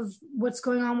aware of what's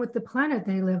going on with the planet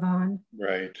they live on.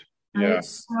 Right. Right. Yeah.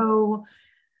 So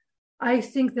I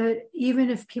think that even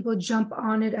if people jump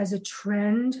on it as a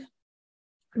trend,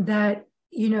 that,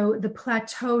 the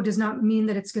plateau does not mean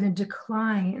that it's going to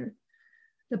decline.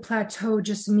 The plateau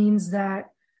just means that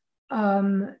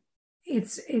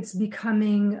it's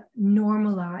becoming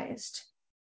normalized.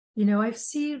 I've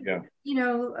seen,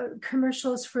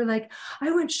 commercials for like,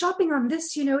 I went shopping on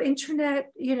this,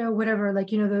 internet, whatever, like,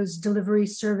 those delivery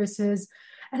services.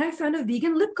 And I found a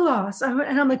vegan lip gloss. And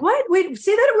I'm like, what? Wait,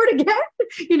 say that word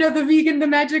again. The vegan, the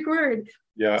magic word.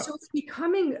 Yeah. So it's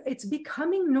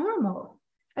becoming normal.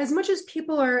 As much as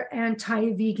people are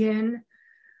anti-vegan,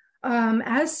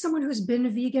 as someone who's been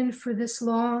vegan for this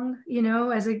long,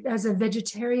 as a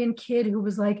vegetarian kid who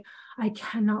was like, I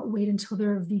cannot wait until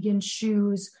there are vegan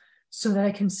shoes so that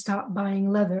I can stop buying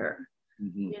leather.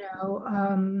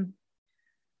 Mm-hmm.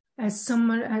 As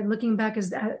someone looking back as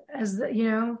that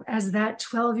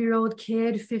 12-year-old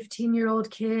kid,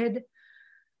 15-year-old kid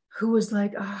who was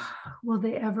like, oh, will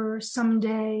they ever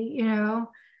someday,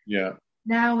 Yeah.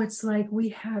 Now it's like we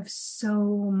have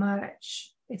so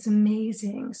much. It's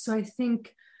amazing. So I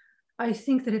think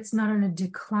that it's not on a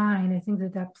decline. I think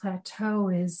that plateau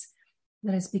is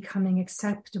becoming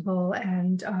acceptable,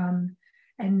 and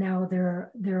now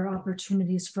there are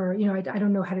opportunities for, I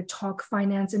don't know how to talk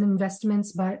finance and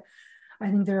investments, but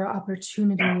I think there are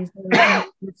opportunities.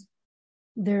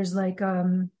 There's like I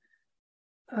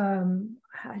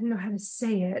don't know how to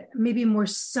say it, maybe more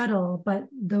subtle, but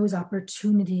those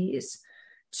opportunities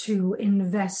to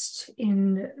invest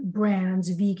in brands,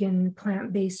 vegan,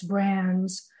 plant-based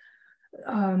brands,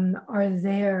 are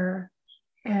there,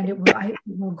 and it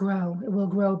will grow. It will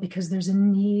grow because there's a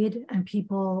need, and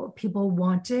people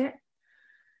want it,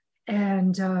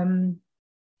 and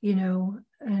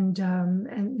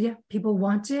people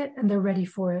want it, and they're ready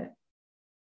for it.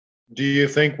 Do you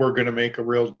think we're going to make a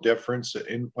real difference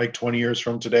in like 20 years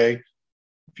from today?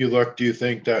 If you look, do you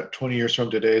think that 20 years from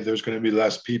today, there's going to be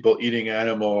less people eating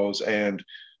animals and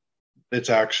it's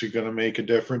actually going to make a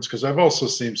difference? Because I've also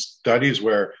seen studies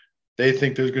where they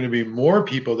think there's going to be more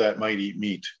people that might eat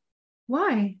meat.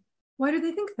 Why? Why do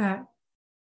they think that?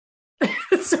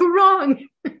 It's so wrong.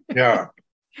 Yeah.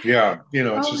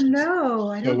 It's just,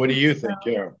 no. So what do you think?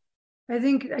 Yeah. I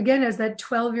think, again, as that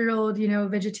 12-year-old,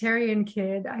 vegetarian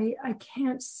kid, I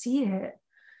can't see it.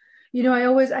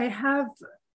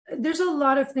 There's a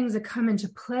lot of things that come into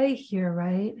play here,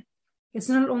 right? It's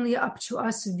not only up to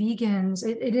us vegans.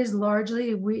 It is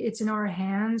largely, it's in our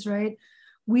hands, right?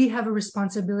 We have a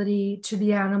responsibility to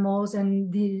the animals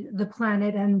and the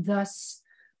planet, and thus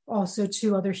also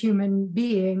to other human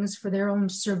beings for their own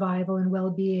survival and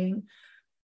well-being,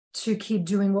 to keep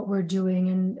doing what we're doing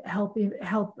and help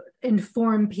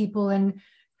inform people and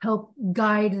help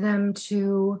guide them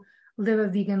to live a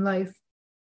vegan life.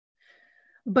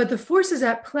 But the forces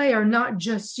at play are not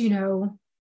just,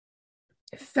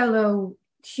 fellow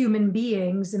human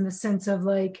beings in the sense of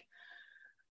like,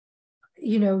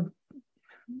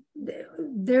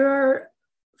 there are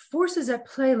forces at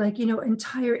play, like,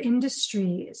 entire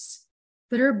industries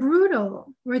that are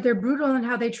brutal, right? They're brutal in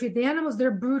how they treat the animals.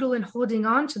 They're brutal in holding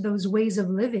on to those ways of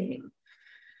living.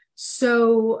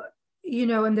 So,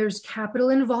 and there's capital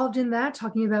involved in that,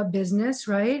 talking about business,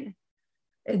 right?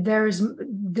 There's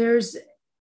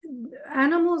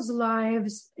animals'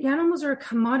 lives. Animals are a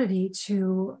commodity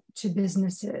to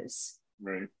businesses.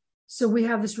 Right. So we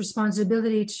have this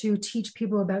responsibility to teach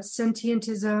people about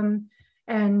sentientism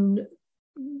and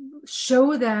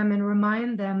show them and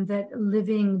remind them that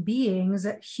living beings,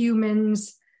 that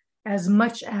humans, as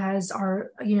much as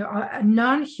our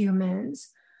non-humans,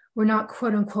 were not,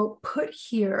 quote unquote, put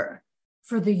here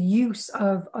for the use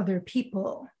of other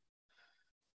people.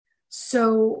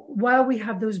 So while we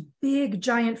have those big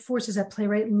giant forces at play,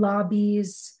 right,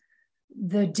 lobbies,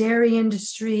 the dairy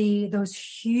industry, those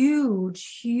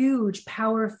huge,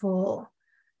 powerful,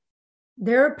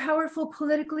 they're powerful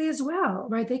politically as well,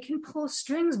 right? They can pull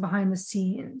strings behind the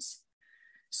scenes.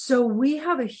 So we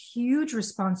have a huge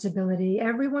responsibility.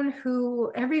 Every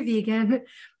vegan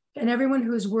and everyone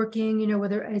who's working,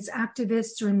 whether it's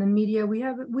activists or in the media, we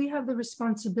have the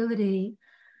responsibility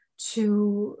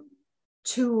to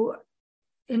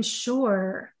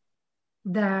ensure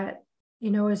that,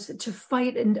 is to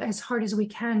fight and as hard as we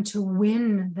can to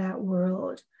win that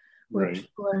world where Right.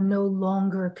 people are no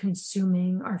longer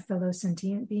consuming our fellow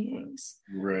sentient beings.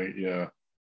 Right. Yeah.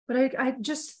 But I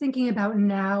just thinking about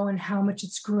now and how much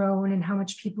it's grown and how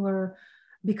much people are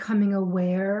becoming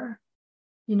aware,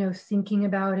 thinking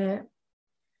about it.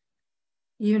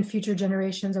 Even future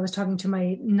generations. I was talking to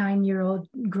my 9-year-old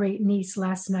great niece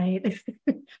last night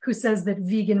who says that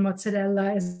vegan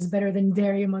mozzarella is better than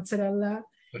dairy mozzarella.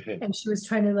 And she was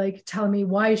trying to tell me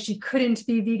why she couldn't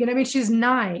be vegan. I mean, she's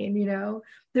 9,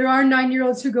 there are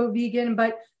 9-year-olds who go vegan,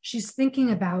 but she's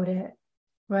thinking about it,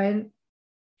 right?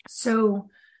 So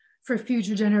for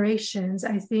future generations,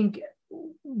 I think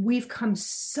we've come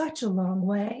such a long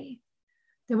way.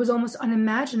 That was almost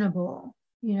unimaginable.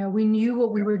 We knew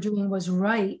what we were doing was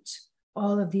right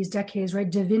all of these decades, right?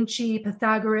 Da Vinci,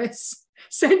 Pythagoras,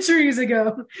 centuries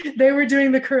ago, they were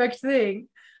doing the correct thing.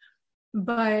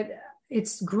 But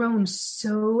it's grown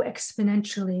so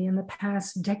exponentially in the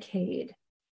past decade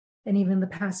and even the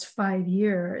past 5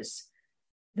 years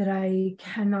that I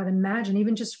cannot imagine,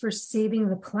 even just for saving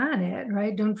the planet,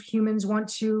 right? Don't humans want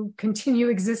to continue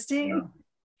existing?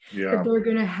 Yeah. That they're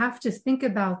going to have to think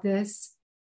about this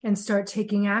and start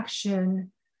taking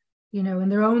action, in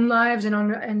their own lives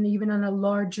and even on a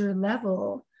larger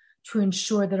level to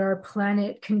ensure that our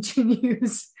planet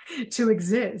continues to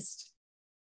exist.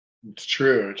 It's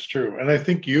true. And I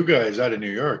think you guys out of New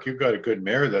York, you've got a good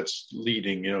mayor that's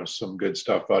leading, some good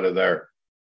stuff out of there.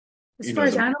 As far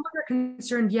as animals are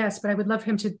concerned, yes, but I would love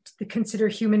him to consider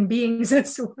human beings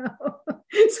as well.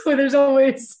 So there's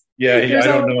always... Yeah, I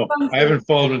don't know. I haven't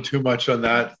followed him too much on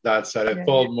that side. I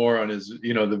followed more on his,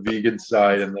 the vegan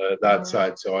side and that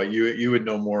side. So you would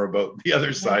know more about the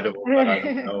other side of it, but I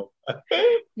don't know.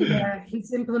 Yeah,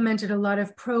 he's implemented a lot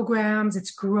of programs.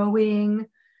 It's growing,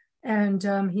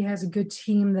 and he has a good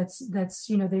team. That's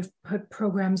they've put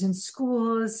programs in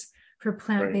schools for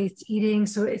plant-based eating.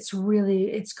 So it's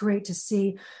great to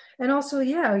see, and also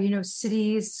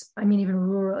cities. I mean, even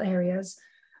rural areas.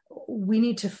 We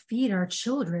need to feed our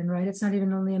children, right? It's not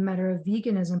even only a matter of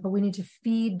veganism, but we need to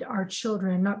feed our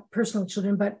children, not personal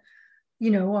children, but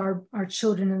our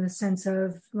children in the sense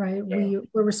of, right,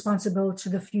 we're responsible to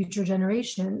the future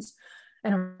generations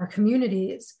and our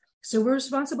communities. So we're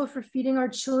responsible for feeding our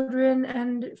children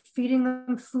and feeding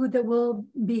them food that will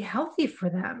be healthy for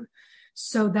them.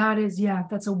 So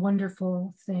that's a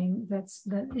wonderful thing. That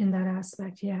in that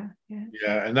aspect. Yeah.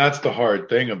 And that's the hard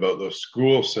thing about those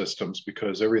school systems,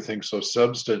 because everything's so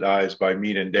subsidized by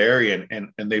meat and dairy,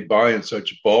 and they buy in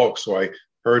such bulk. So I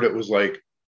heard it was like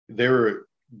their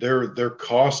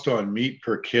cost on meat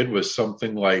per kid was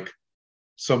something like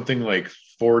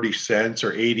 40 cents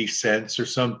or 80 cents or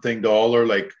something dollar.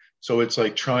 So it's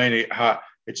like trying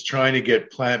to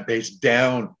get plant-based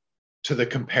down to the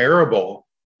comparable.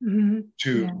 Mm-hmm.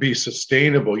 To be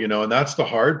sustainable, and that's the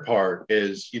hard part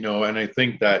is, and I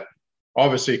think that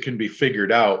obviously it can be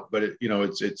figured out, but and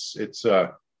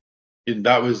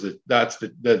that's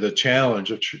the challenge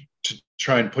of to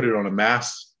try and put it on a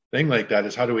mass thing like that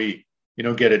is how do we,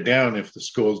 get it down if the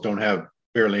schools don't have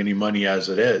barely any money as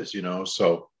it is,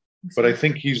 so, but I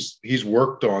think he's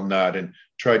worked on that and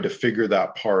tried to figure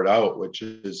that part out, which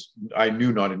is, I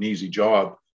knew, not an easy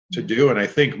job to do. And I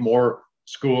think more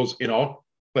schools in all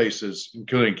places,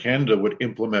 including Canada, would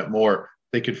implement more.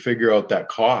 They could figure out that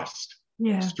cost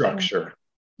structure.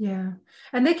 Yeah.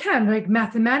 And they can,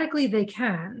 mathematically they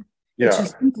can. Yeah. It's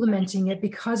just implementing it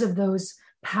because of those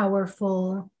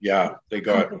powerful. Yeah, they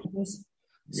got.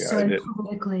 So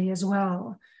politically as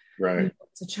well. Right.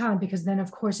 It's a challenge because then,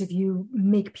 of course, if you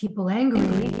make people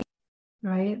angry,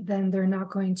 right, then they're not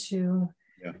going to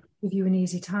give you an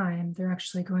easy time. They're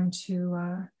actually going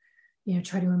to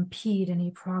try to impede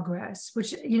any progress,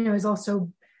 which, is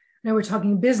also, I know we're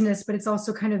talking business, but it's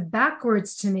also kind of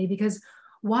backwards to me, because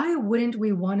why wouldn't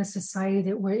we want a society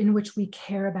in which we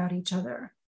care about each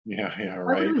other? Yeah,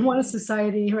 right. Why would we want a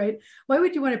society, right? Why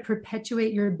would you want to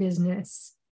perpetuate your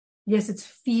business? Yes, it's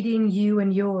feeding you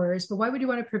and yours, but why would you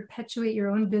want to perpetuate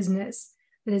your own business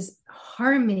that is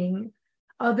harming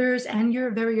others and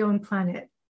your very own planet?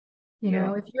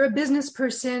 If you're a business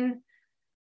person,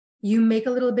 you make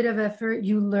a little bit of effort,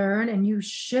 you learn and you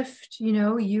shift,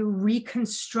 you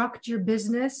reconstruct your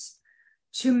business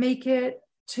to make it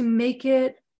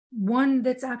one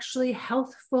that's actually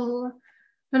healthful,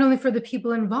 not only for the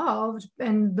people involved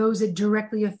and those it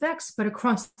directly affects, but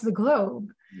across the globe.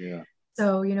 Yeah.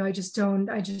 So, I just don't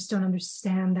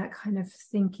understand that kind of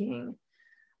thinking,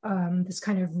 this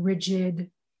kind of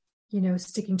rigid,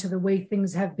 sticking to the way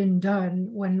things have been done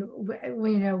when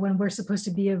we're supposed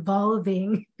to be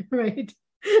evolving, right?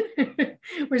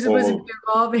 We're supposed to be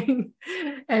evolving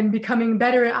and becoming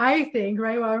better, I think,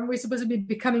 right? Well, aren't we supposed to be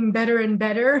becoming better and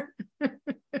better?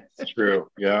 It's true.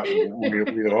 Yeah,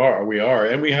 we are.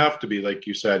 And we have to be, like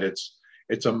you said,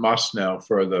 it's a must now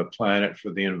for the planet,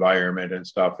 for the environment and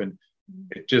stuff. And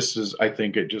it just is, I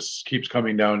think it just keeps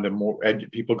coming down to more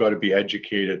people got to be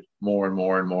educated more and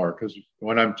more and more. Because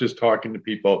when I'm just talking to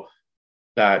people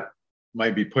that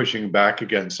might be pushing back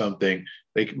against something,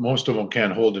 most of them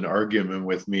can't hold an argument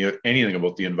with me anything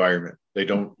about the environment.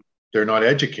 They're not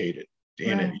educated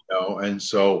in it, and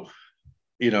so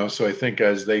so I think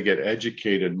as they get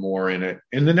educated more in it,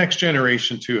 and the next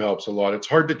generation too helps a lot. It's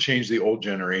hard to change the old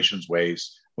generation's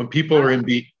ways when people are in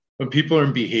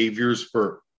behaviors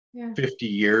for 50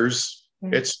 years.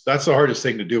 That's the hardest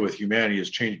thing to do with humanity, is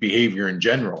change behavior in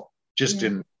general, just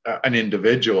in an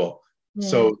individual.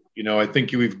 So I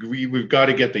think we've got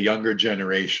to get the younger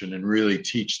generation and really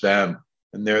teach them,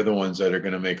 and they're the ones that are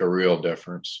going to make a real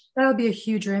difference. That'll be a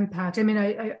huge impact. I mean,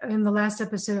 I in the last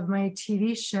episode of my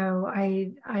TV show,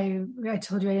 I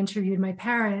told you I interviewed my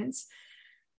parents,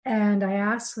 and I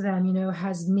asked them,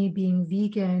 has me being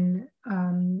vegan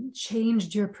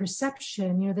changed your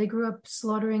perception? They grew up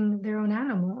slaughtering their own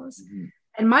animals,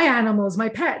 and my animals, my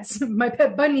pets, my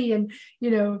pet bunny, and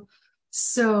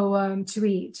so to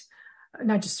eat.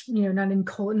 Not just, not in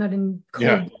cold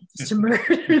just to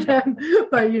murder them,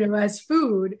 but, as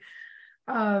food.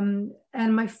 And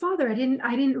my father, I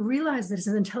didn't realize this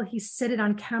until he said it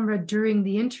on camera during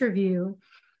the interview,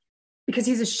 because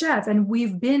he's a chef, and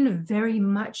we've been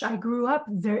I grew up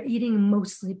there eating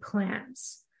mostly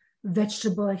plants,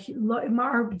 vegetable.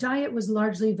 Our diet was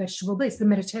largely vegetable based,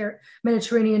 the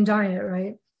Mediterranean diet,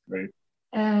 right? Right.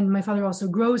 And my father also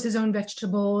grows his own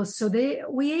vegetables. So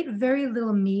we ate very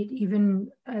little meat, even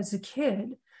as a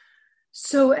kid.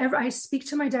 So I speak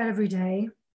to my dad every day.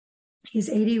 He's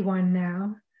 81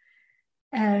 now.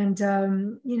 And,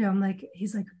 I'm like,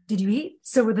 he's like, did you eat?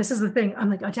 So this is the thing. I'm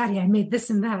like, oh, Daddy, I made this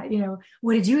and that.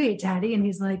 What did you eat, Daddy? And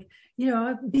he's like,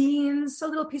 beans, a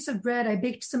little piece of bread. I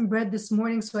baked some bread this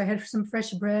morning, so I had some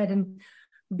fresh bread and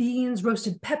beans,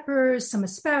 roasted peppers, some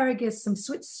asparagus, some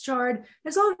Swiss chard.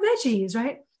 It's all veggies,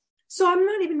 right? So I'm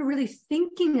not even really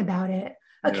thinking about it.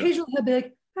 Occasionally I'll be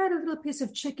like, I had a little piece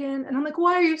of chicken. And I'm like,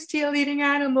 why are you still eating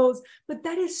animals? But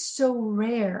that is so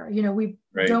rare. We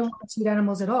don't want to eat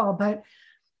animals at all, but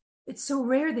it's so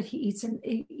rare that he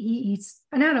eats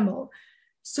an animal.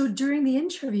 So during the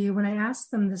interview, when I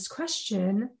asked them this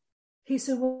question, he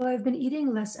said, well, I've been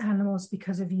eating less animals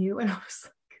because of you. And I was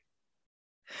like,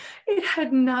 it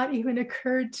had not even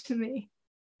occurred to me.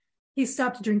 He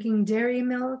stopped drinking dairy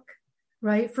milk,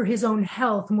 right, for his own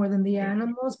health more than the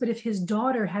animals. But if his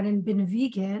daughter hadn't been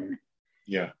vegan,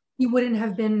 he wouldn't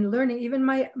have been learning. Even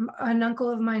an uncle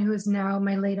of mine, who is now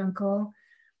my late uncle,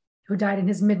 who died in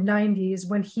his mid-90s,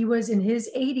 when he was in his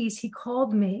 80s, he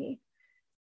called me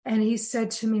and he said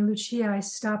to me, Lucia, I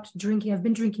stopped drinking. I've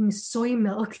been drinking soy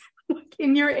milk.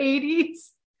 In your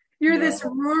 80s? You're this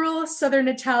rural Southern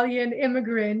Italian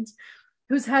immigrant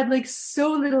who's had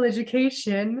so little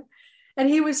education. And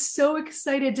he was so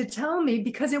excited to tell me,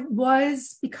 because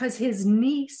his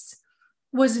niece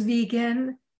was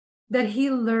vegan, that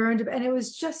he learned, and it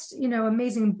was just,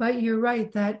 amazing. But you're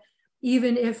right that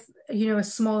even if, a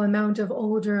small amount of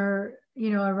older,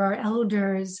 of our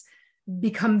elders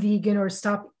become vegan or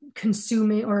stop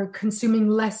consuming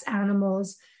less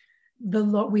animals,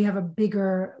 we'll have a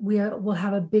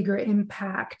bigger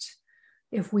impact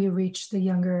if we reach the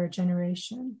younger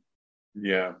generation.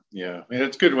 And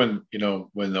it's good when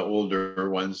when the older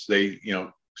ones, they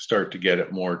start to get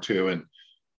it more too, and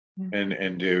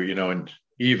do and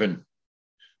even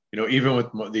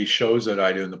with these shows that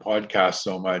I do in the podcast,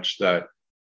 so much that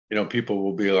people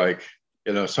will be like,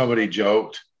 somebody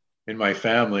joked in my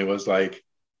family, was like,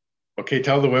 okay,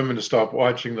 tell the women to stop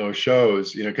watching those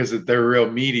shows, because they're real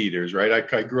meat eaters,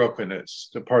 right? I grew up in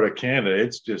a part of Canada.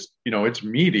 It's just, it's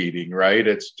meat eating, right?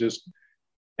 It's just,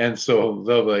 and so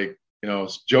they'll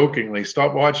jokingly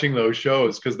stop watching those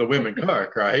shows because the women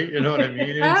cook, right? You know what I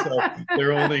mean? And so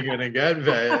they're only going to get,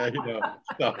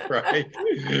 stuff, right?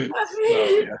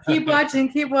 So, Keep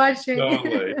watching.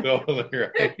 Totally,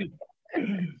 right.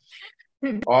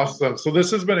 Awesome. So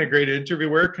this has been a great interview.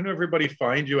 Where can everybody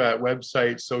find you at?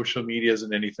 Websites, social medias,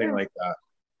 and anything like that?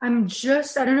 I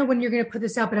don't know when you're going to put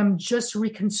this out, but I'm just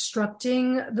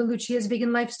reconstructing the Lucia's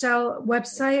Vegan Lifestyle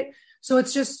website. So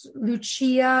it's just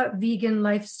Lucia Vegan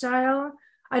Lifestyle.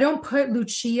 I don't put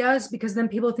Lucia's because then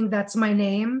people think that's my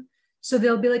name. So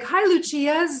they'll be like, hi,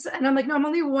 Lucia's. And I'm like, no, I'm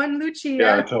only one Lucia.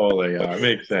 Yeah, totally. Yeah, it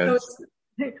makes sense.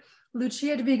 So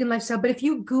Lucia Vegan Lifestyle. But if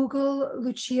you Google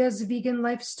Lucia's Vegan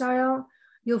Lifestyle,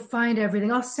 you'll find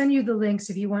everything. I'll send you the links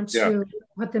if you want to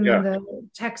put them in the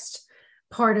text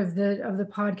part of the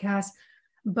podcast.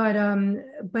 But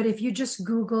if you just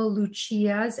Google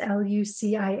Lucia's,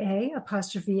 LUCIA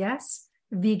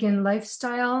 ', Vegan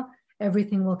Lifestyle,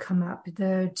 everything will come up.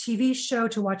 The TV show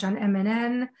to watch on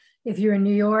MNN if you're in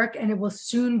New York, and it will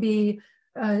soon be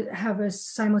have a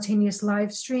simultaneous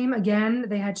live stream. Again,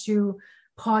 they had to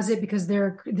pause it because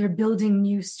they're building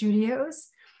new studios,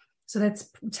 so that's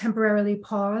temporarily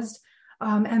paused.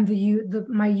 And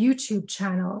my YouTube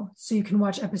channel, so you can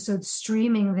watch episodes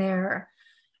streaming there.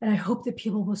 And I hope that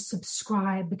people will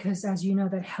subscribe, because, as you know,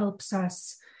 that helps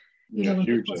us. When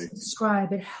people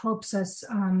subscribe, it helps us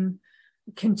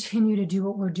continue to do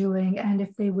what we're doing. And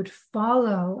if they would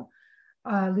follow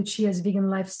Lucia's Vegan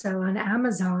Lifestyle on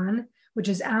Amazon, which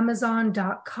is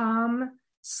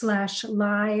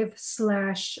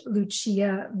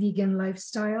amazon.com/live/Lucia Vegan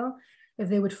Lifestyle. If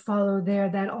they would follow there,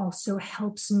 that also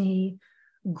helps me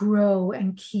grow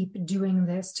and keep doing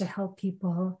this to help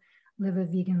people live a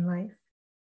vegan life.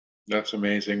 That's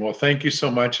amazing. Well, thank you so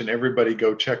much. And everybody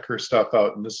go check her stuff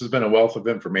out. And this has been a wealth of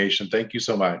information. Thank you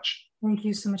so much. Thank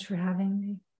you so much for having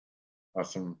me.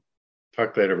 Awesome.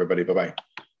 Talk later, everybody. Bye-bye.